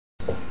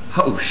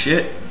Oh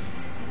shit.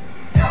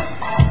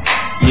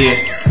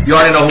 Yeah, you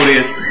already know who it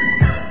is.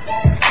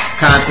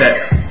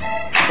 Contact.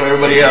 For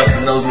everybody else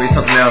that knows me,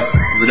 something else.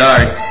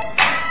 Vidari.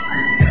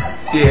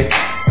 Yeah.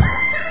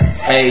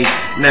 Hey,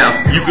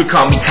 now, you could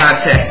call me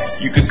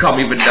Contact, you could call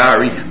me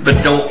Vidari,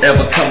 but don't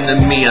ever come to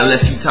me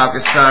unless you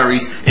talking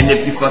sorries. And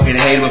if you fucking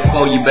hate it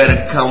before, you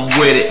better come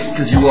with it,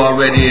 cause you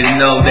already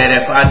know that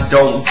if I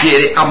don't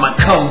get it, I'ma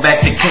come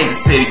back to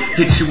Kansas City,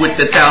 hit you with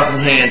 1,000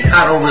 hands.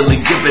 I don't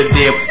really give a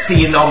damn,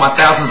 seeing all my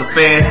thousands of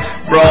fans.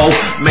 Bro,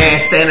 man,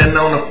 standing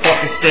on the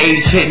fucking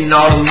stage, hitting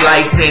all them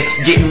lights and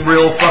getting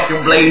real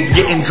fucking blazed,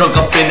 getting drunk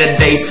up in the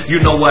days. You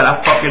know what I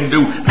fucking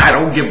do, I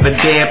don't give a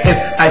damn if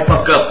I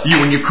fuck up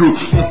you and your crew.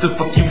 What the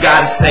fuck you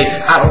gotta say?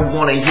 I don't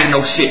wanna hear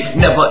no shit,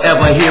 never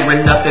ever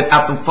hearing nothing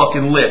out them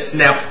fucking lips.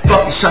 Now,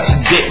 fucking shut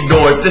your dick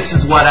doors, this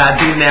is what I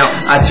do now.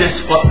 I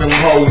just fuck them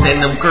hoes and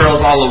them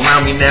girls all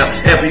around me now.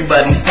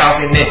 Everybody's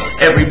talking it,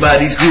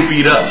 everybody's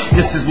groupied up.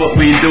 This is what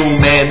we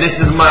do, man, this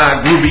is my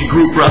groovy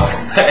group, bro.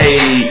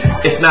 Hey,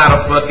 it's not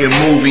a fucking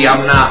movie,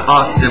 I'm not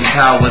Austin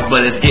Powers,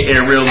 but it's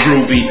getting real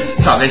groovy.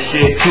 Talking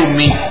shit to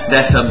me,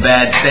 that's a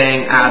bad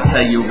thing, I'll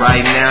tell you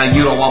right now.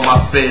 You don't want my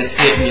fist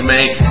hitting you,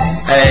 man.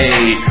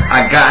 Hey,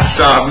 I got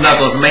sharp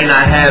knuckles, may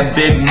not have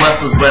big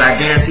muscles, but I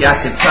guarantee I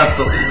can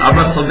tussle. I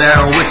wrestle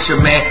down with you,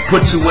 man,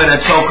 put you in a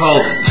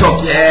chokehold,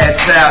 choke your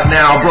ass out.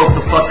 Now I broke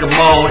the fucking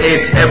mold,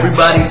 and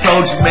everybody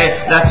told you, man,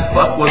 not to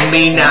fuck with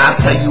me. Now I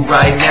tell you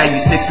right now, you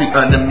 6 feet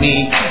under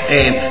me,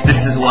 and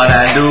this is what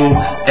I do.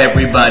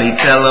 Everybody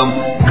tell them,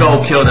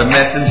 go kill the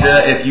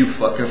messenger if you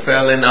fucking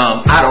felon.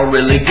 I don't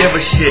really give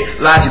a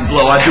shit. Logic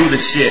blow, I do the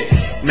shit.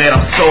 Man, I'm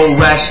so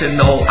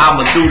rational,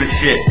 I'ma do the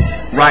shit.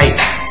 Right?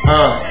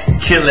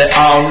 Kill it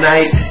all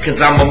night, cause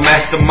I'm a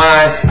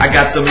mastermind. I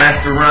got the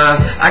master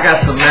rhymes, I got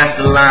some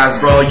master lines,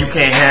 bro. You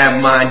can't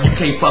have mine, you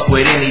can't fuck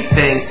with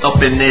anything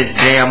up in this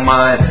damn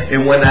mind.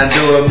 And when I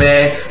do it,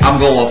 man, I'm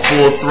going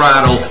full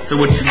throttle. So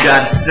what you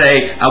gotta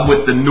say? I'm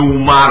with the new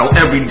model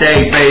every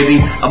day,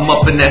 baby. I'm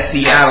up in that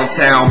Seattle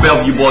town,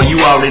 Bellevue, boy. You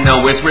already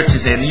know it's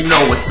riches and you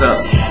know what's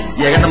up.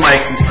 Yeah, I got the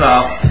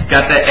Microsoft,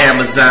 got the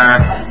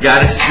Amazon,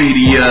 got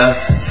Expedia,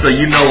 so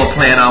you know what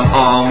plan I'm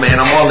on, man.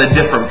 I'm on a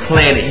different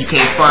planet, you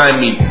can't find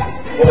me.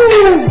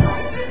 Woo!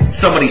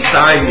 Somebody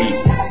sign me.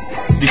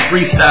 These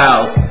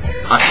freestyles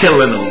are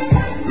killing them.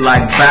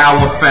 Like Bow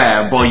and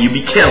Fab, boy, you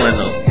be killing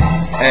them.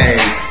 Hey,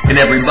 and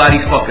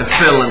everybody's fucking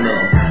feeling them.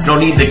 No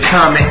need to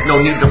comment,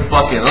 no need to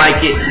fucking like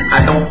it.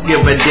 I don't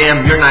give a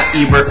damn, you're not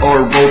Ebert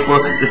or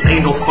Roper. This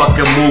ain't no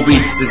fucking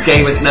movie, this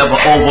game is never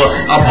over.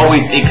 I'm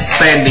always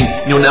expanding,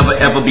 you'll never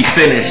ever be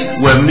finished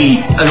with me.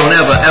 And you'll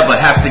never ever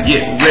have to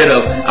get rid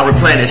of. I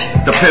replenish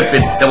the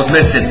pimpin' that was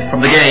missing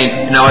from the game.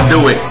 And now I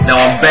do it, now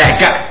I'm back,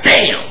 god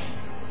damn.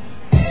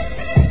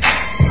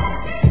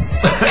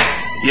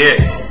 Yeah.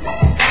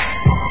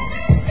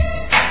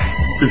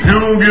 If you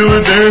don't give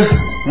a damn,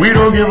 we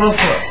don't give a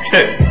fuck.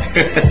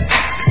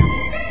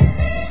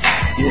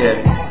 Yeah.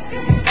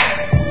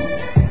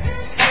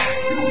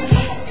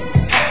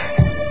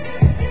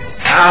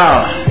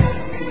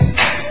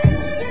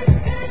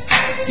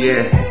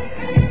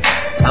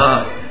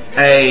 Yeah.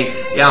 Hey,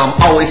 yeah, I'm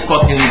always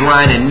fucking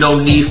grinding, no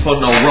need for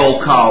no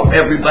roll call.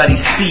 Everybody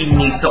see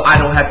me, so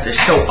I don't have to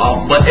show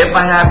off. But if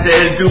I have to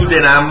do,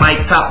 then I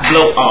might top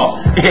blow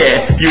off.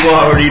 Yeah, you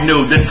already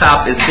knew, the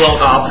top is blown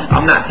off.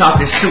 I'm not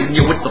talking shooting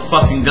you with the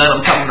fucking gun,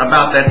 I'm talking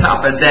about that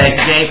top of that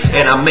game,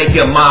 and I'm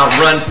making my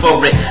run for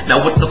it. Now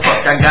what the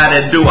fuck I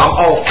gotta do? I'm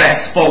all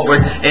fast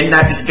forward, and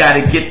I just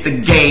gotta get the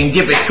game.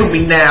 Give it to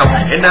me now,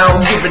 and I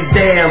don't give a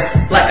damn.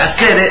 Like I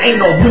said, it ain't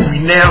no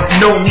movie now,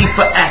 no need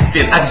for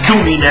acting, I just do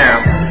me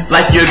now.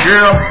 Like your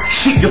girl,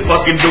 she can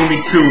fucking do me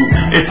too.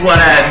 It's what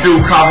I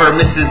do, call her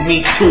Mrs.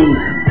 Me Too.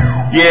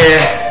 Yeah.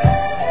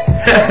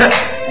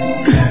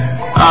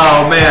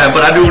 Oh man,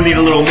 but I do need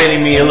a little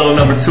mini-me, a little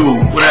number 2,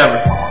 whatever.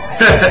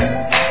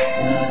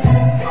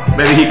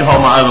 Maybe he can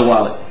hold my other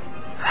wallet.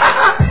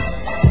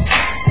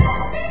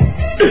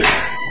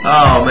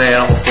 Oh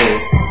man, I'm a fool.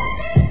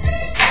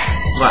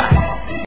 Why?